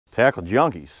Tackle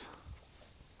junkies.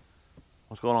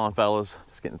 What's going on, fellas?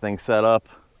 Just getting things set up.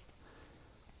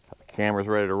 Got the cameras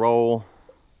ready to roll.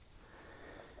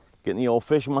 Getting the old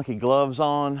Fish Monkey gloves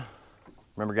on.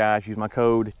 Remember, guys, use my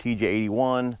code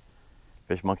TJ81,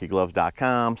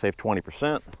 fishmonkeygloves.com, save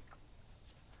 20%. If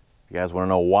you guys want to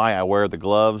know why I wear the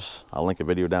gloves, I'll link a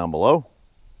video down below.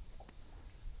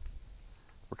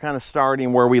 We're kind of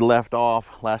starting where we left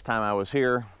off last time I was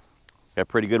here. Got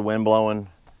pretty good wind blowing.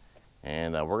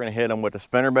 And we're gonna hit them with a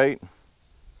spinnerbait,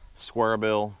 square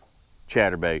bill,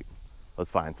 chatterbait. Let's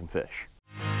find some fish.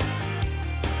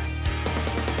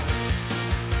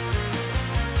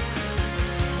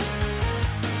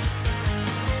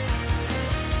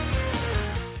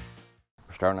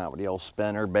 We're starting out with the old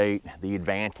spinnerbait, the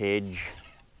Advantage.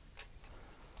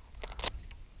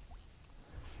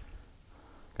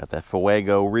 Got that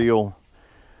Fuego reel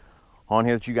on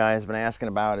here that you guys have been asking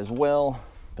about as well.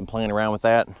 Been playing around with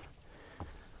that.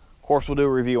 Of course, we'll do a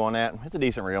review on that. It's a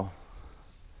decent reel.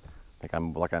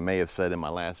 Like I may have said in my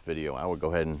last video, I would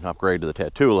go ahead and upgrade to the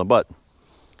Tatula, but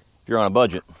if you're on a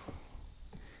budget,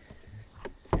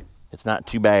 it's not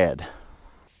too bad.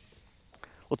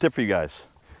 Little tip for you guys.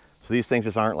 So these things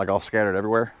just aren't like all scattered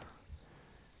everywhere.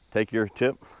 Take your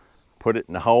tip, put it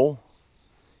in a hole,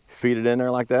 feed it in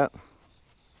there like that.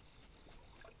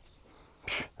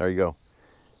 There you go.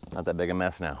 Not that big a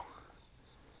mess now.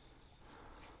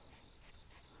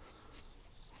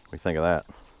 What do you think of that?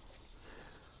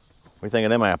 What do you think of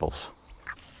them apples?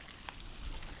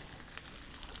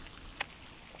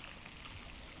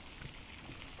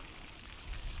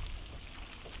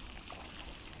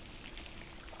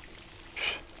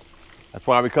 That's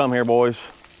why we come here, boys.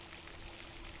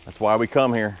 That's why we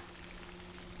come here.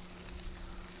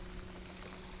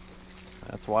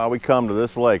 That's why we come to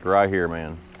this lake right here,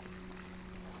 man.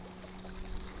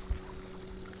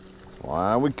 That's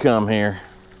why we come here.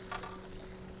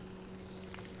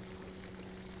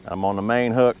 I'm on the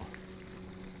main hook,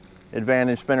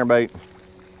 Advantage Spinnerbait.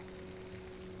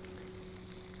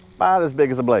 About as big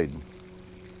as a blade.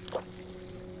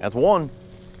 That's one.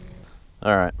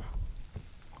 All right.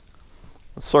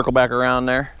 Let's circle back around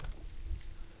there.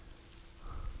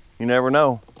 You never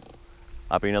know.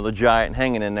 Might be another giant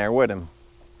hanging in there with him.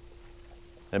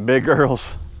 And big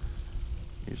girls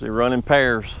usually run in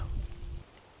pairs.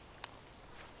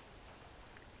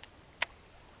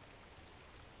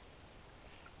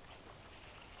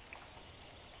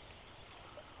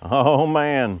 Oh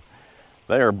man,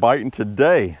 they are biting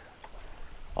today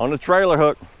on the trailer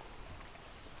hook.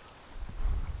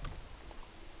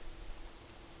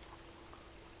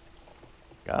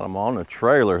 Got them on the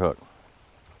trailer hook.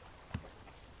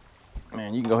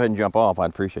 Man, you can go ahead and jump off. I'd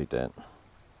appreciate that.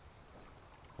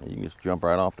 You can just jump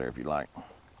right off there if you like.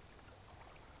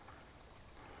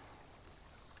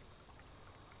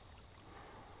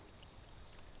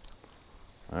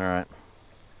 All right.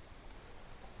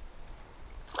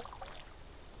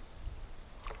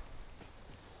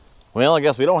 Well, I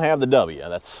guess we don't have the W. I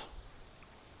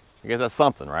guess that's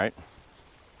something, right?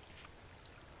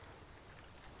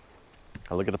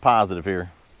 I look at the positive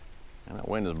here. And that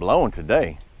wind is blowing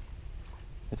today.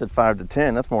 It's at 5 to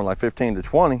 10. That's more like 15 to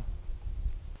 20.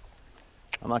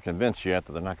 I'm not convinced yet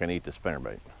that they're not going to eat the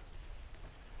spinnerbait.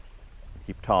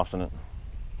 Keep tossing it.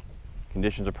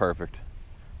 Conditions are perfect.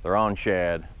 They're on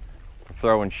shad. We're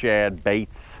throwing shad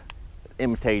baits that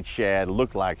imitate shad,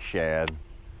 look like shad.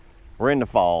 We're in the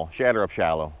fall. Shad are up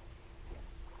shallow.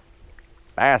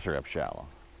 Bass are up shallow.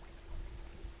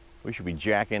 We should be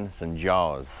jacking some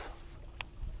jaws.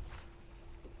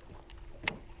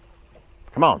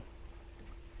 Come on.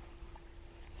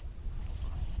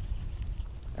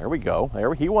 There we go.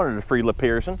 He wanted a free lip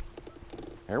piercing.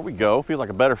 There we go. Feels like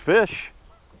a better fish.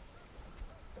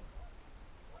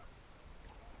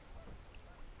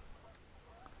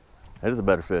 That is a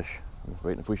better fish. I'm just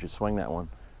waiting if we should swing that one.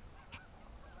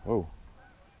 Whoa.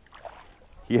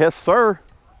 Yes, sir.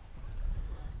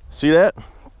 See that?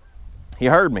 He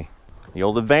heard me. The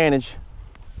old Advantage.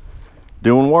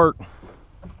 Doing work.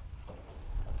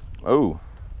 Oh.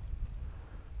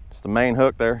 Just the main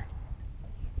hook there.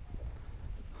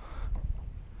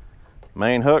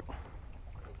 Main hook.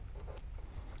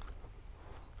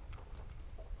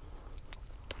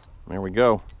 There we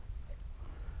go.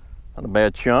 Not a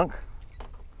bad chunk.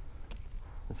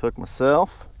 Just hook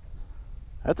myself.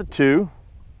 That's a 2,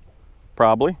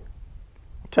 probably.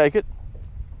 Take it.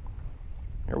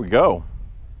 There we go.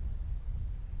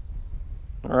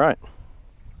 All right.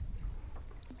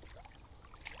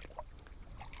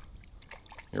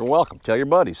 You're welcome. Tell your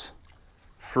buddies.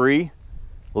 Free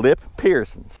lip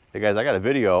piercings. Hey guys, I got a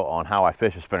video on how I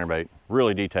fish a spinnerbait,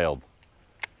 really detailed.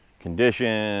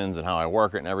 conditions and how I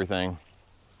work it and everything,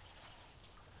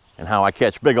 and how I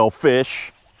catch big old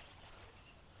fish.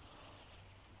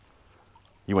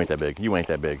 You ain't that big, you ain't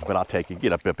that big, but I'll take you.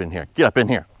 Get up in here, get up in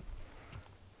here.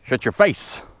 Shut your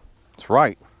face. That's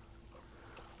right,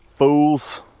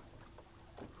 fools.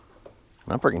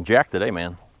 I'm freaking jacked today,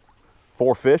 man.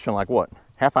 4 fish in like what,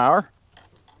 half hour?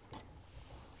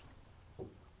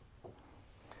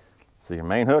 So your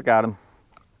main hook got him.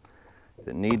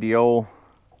 Didn't need the old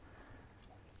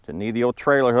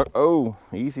trailer hook. Oh,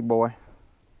 easy boy.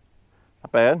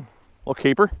 Not bad. Little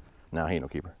keeper. No, he ain't no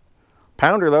keeper.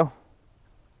 Pounder though.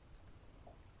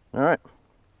 All right.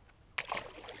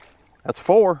 That's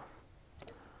 4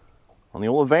 on the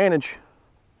old Advantage.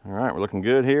 All right, we're looking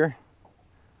good here.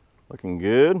 Looking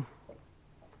good.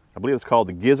 I believe it's called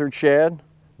the Gizzard Shad,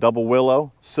 double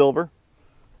willow, silver.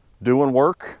 Doing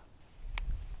work.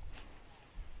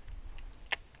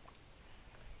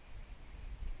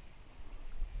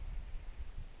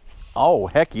 Oh,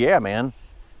 heck yeah, man.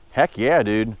 Heck yeah,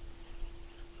 dude.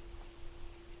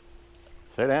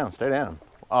 Stay down, stay down.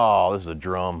 Oh, this is a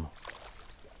drum.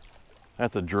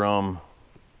 That's a drum.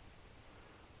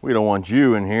 We don't want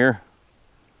you in here.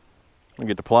 Let me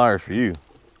get the pliers for you.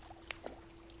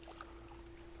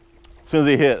 As soon as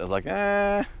he hit, I was like,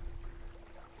 I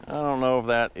don't know if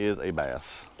that is a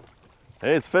bass.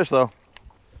 Hey, it's a fish though.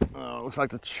 Oh, looks like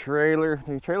the trailer.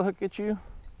 Did the trailer hook get you?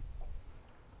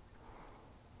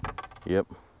 Yep.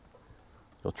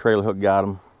 The trailer hook got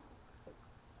him.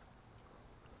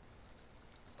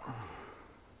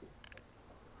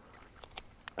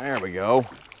 There we go.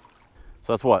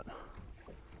 So that's what?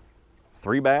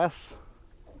 3 bass,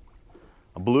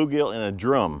 a bluegill, and a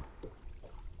drum.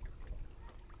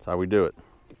 That's how we do it.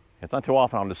 It's not too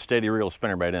often I'll just steady reel a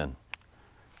spinnerbait in.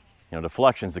 You know,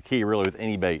 deflection's the key really with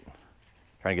any bait.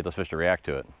 Trying to get those fish to react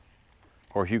to it. Of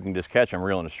course, you can just catch them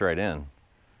reeling it straight in.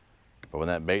 But when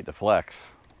that bait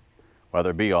deflects,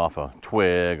 whether it be off a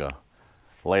twig,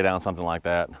 lay down, something like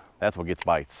that, that's what gets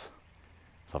bites.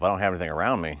 So if I don't have anything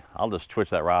around me, I'll just twitch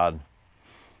that rod,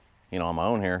 you know, on my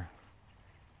own here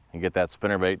and get that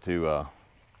spinnerbait to, you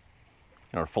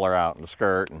know, flare out in the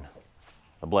skirt and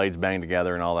the blades bang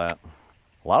together and all that.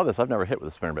 A lot of this I've never hit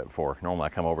with a spinnerbait before. Normally I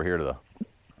come over here to the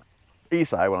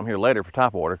east side when I'm here later for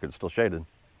top water because it's still shaded.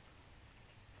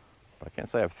 But I can't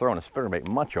say I've thrown a spinnerbait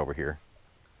much over here.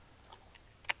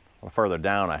 Well, further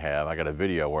down I got a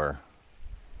video where,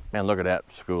 man, look at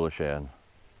that school of shad.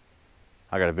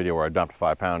 I got a video where I dumped a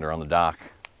 5-pounder on the dock.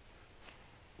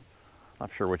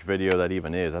 Not sure which video that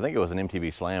even is. I think it was an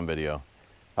MTV Slam video.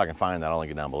 If I can find that, I'll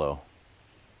link it down below.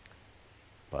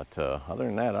 But other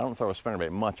than that, I don't throw a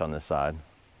spinnerbait much on this side.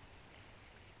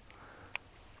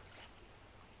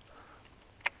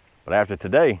 But after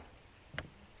today,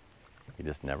 you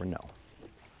just never know.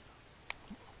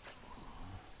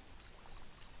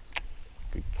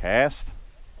 Good cast.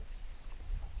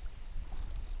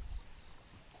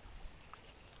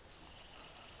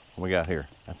 What we got here?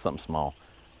 That's something small.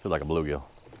 Feels like a bluegill.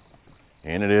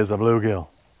 And it is a bluegill.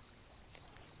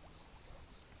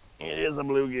 It is a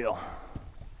bluegill.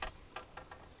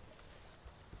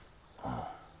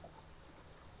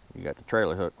 You got the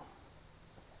trailer hook.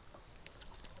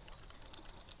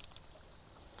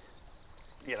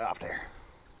 Get off there.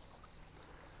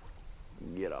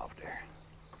 Get off there.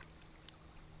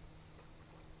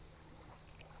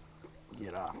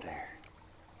 Get off there.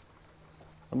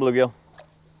 A bluegill.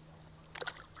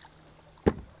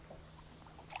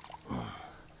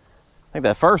 I think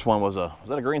that first one was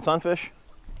that a green sunfish?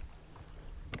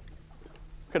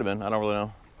 Could have been, I don't really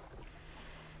know.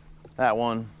 That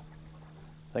one,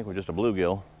 I think was just a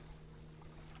bluegill.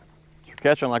 So you're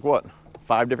catching like what?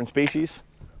 5 different species?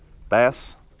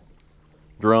 Bass,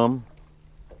 drum,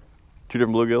 2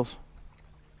 different bluegills,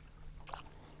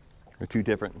 or 2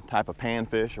 different type of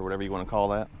panfish, or whatever you want to call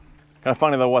that. Kind of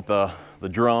funny though what the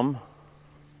drum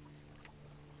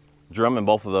and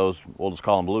both of those, we'll just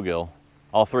call them bluegill,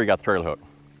 all 3 got the trailer hook.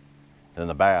 And then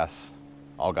the bass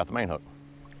all got the main hook.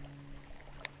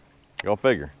 Go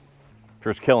figure. Sure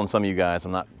it's killing some of you guys.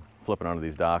 I'm not flipping under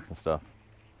these docks and stuff.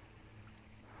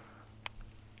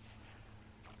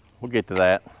 We'll get to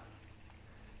that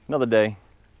another day.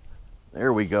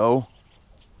 There we go.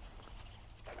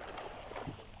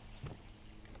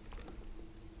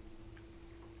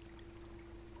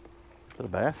 Is that a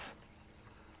bass?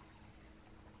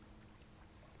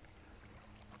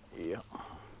 Yeah.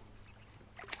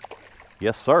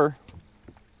 Yes, sir.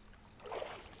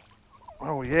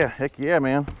 Oh yeah, heck yeah,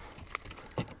 man.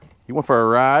 You went for a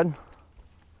ride? You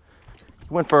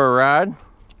went for a ride?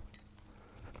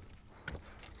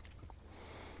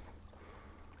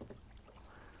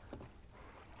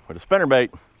 With a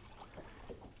spinnerbait,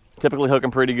 typically hooking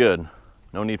pretty good.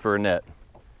 No need for a net,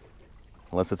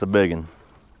 unless it's a big one.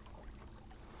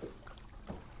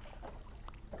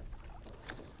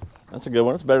 That's a good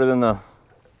one. It's better than the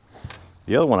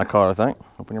other one I caught, I think.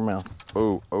 Open your mouth.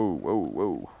 Oh, oh,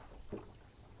 oh, oh.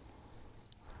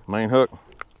 Main hook.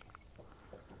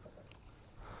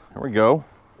 There we go.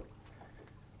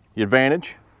 The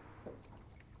Advantage.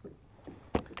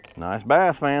 Nice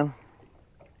bass, man.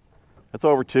 That's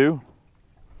over 2.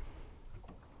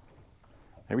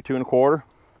 Maybe 2 1/4.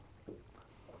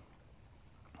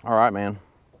 All right, man.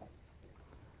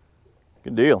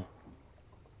 Good deal.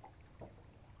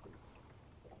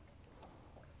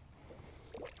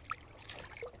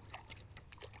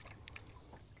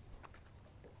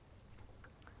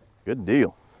 Good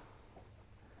deal.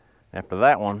 After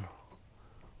that one,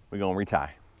 we're gonna retie.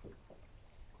 That's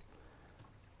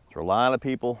where a lot of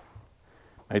people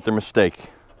make their mistake.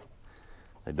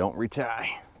 They don't retie.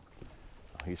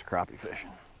 Oh, he's crappie fishing.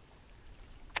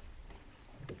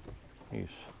 He's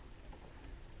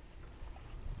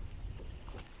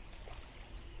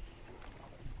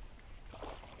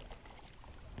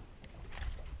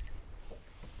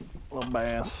little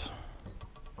bass.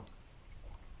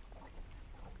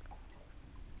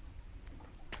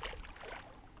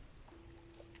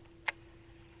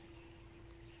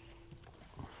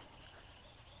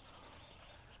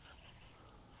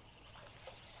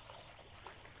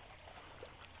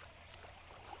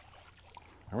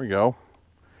 There we go.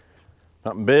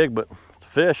 Nothing big, but it's a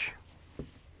fish.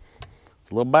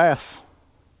 It's a little bass.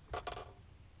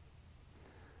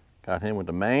 Got him with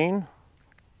the main.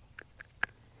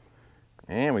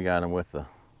 And we got him with the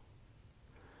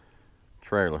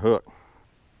trailer hook.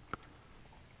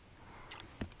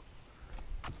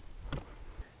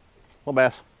 Little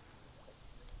bass.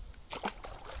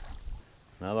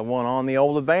 Another one on the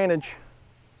old Advantage.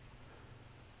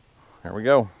 There we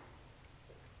go.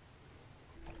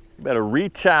 Better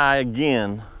retie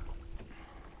again.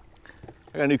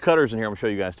 I got new cutters in here I'm gonna show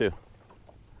you guys too.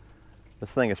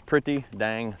 This thing is pretty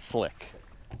dang slick.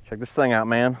 Check this thing out,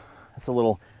 man. It's a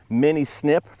little mini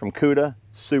snip from Cuda.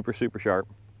 Super, super sharp.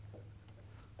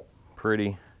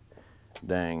 Pretty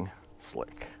dang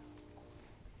slick.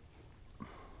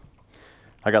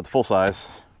 I got the full size.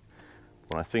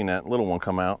 When I seen that little one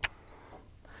come out,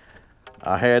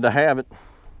 I had to have it.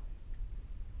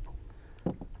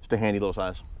 Just a handy little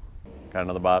size. Got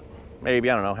another about, maybe,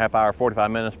 I don't know, half hour,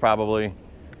 45 minutes probably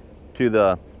to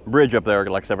the bridge up there.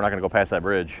 Like I said, we're not gonna go past that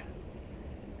bridge.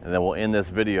 And then we'll end this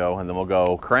video and then we'll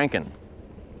go cranking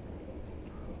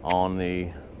on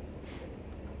the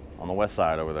west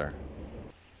side over there.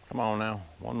 Come on now,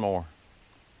 one more.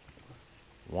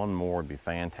 One more would be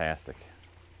fantastic.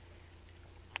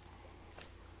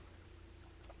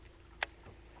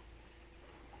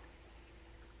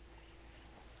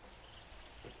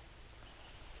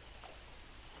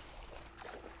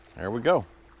 There we go.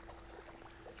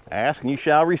 Ask and you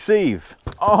shall receive.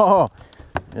 Oh,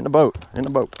 in the boat, in the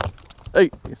boat. Hey,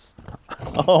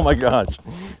 oh my gosh.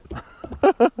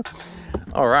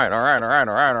 All right, all right, all right,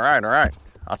 all right, all right, all right.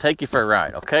 I'll take you for a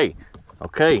ride, okay,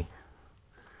 okay.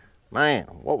 Man,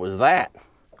 what was that?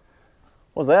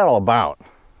 What was that all about?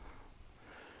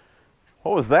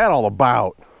 What was that all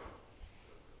about?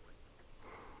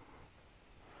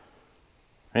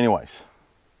 Anyways,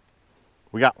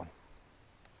 we got one.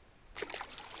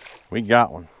 We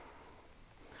got one.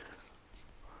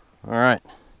 All right.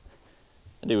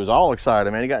 That dude was all excited,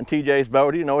 man. He got in TJ's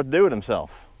boat. He didn't know what to do with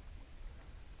himself.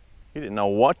 He didn't know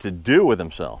what to do with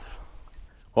himself.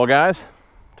 Well, guys,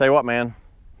 tell you what, man.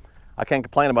 I can't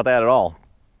complain about that at all.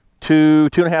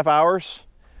 2.5 hours,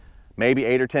 maybe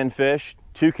 8 or 10 fish,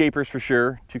 2 keepers for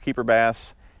sure, 2 keeper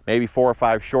bass, maybe 4 or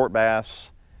 5 short bass,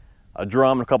 a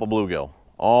drum, and a couple bluegill,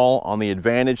 all on the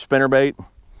Advantage spinnerbait.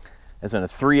 It's in a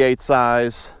 3/8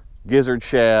 size, gizzard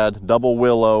shad, double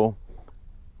willow,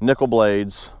 nickel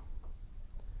blades.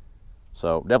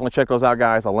 So definitely check those out,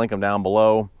 guys. I'll link them down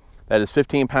below. That is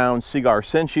 15-pound Cigar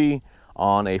Cinchi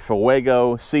on a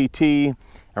Fuego CT, and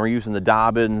we're using the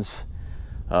Dobbins,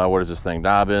 what is this thing?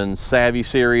 Dobbins Savvy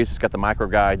series. It's got the micro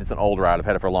guide. It's an old rod. I've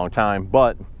had it for a long time,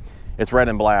 but it's red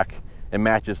and black. It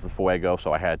matches the Fuego,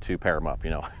 so I had to pair them up,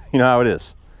 you know. You know how it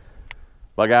is.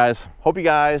 But guys, hope you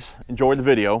guys enjoyed the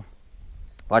video.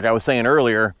 Like I was saying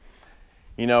earlier,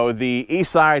 you know, the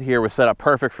east side here was set up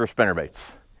perfect for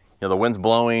spinnerbaits. You know, the wind's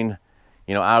blowing,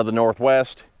 you know, out of the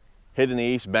northwest, hitting the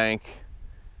east bank.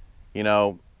 You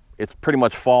know, it's pretty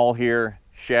much fall here.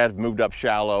 Shad moved up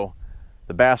shallow.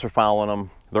 The bass are following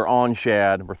them. They're on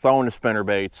shad. We're throwing the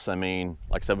spinnerbaits. I mean,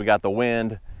 like I said, we got the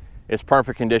wind. It's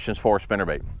perfect conditions for a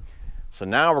spinnerbait. So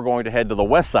now we're going to head to the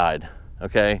west side,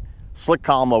 okay? Slick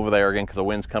calm over there again because the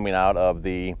wind's coming out of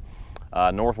the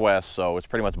northwest, so it's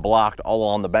pretty much blocked all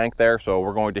along the bank there. So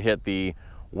we're going to hit the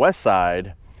west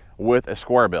side with a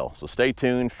square bill. So stay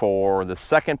tuned for the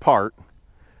second part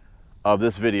of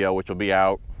this video, which will be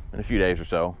out in a few days or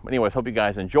so. Anyways, hope you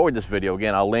guys enjoyed this video.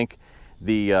 Again, I'll link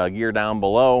the gear down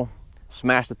below.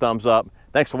 Smash the thumbs up.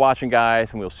 Thanks for watching,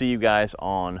 guys, and we'll see you guys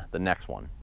on the next one.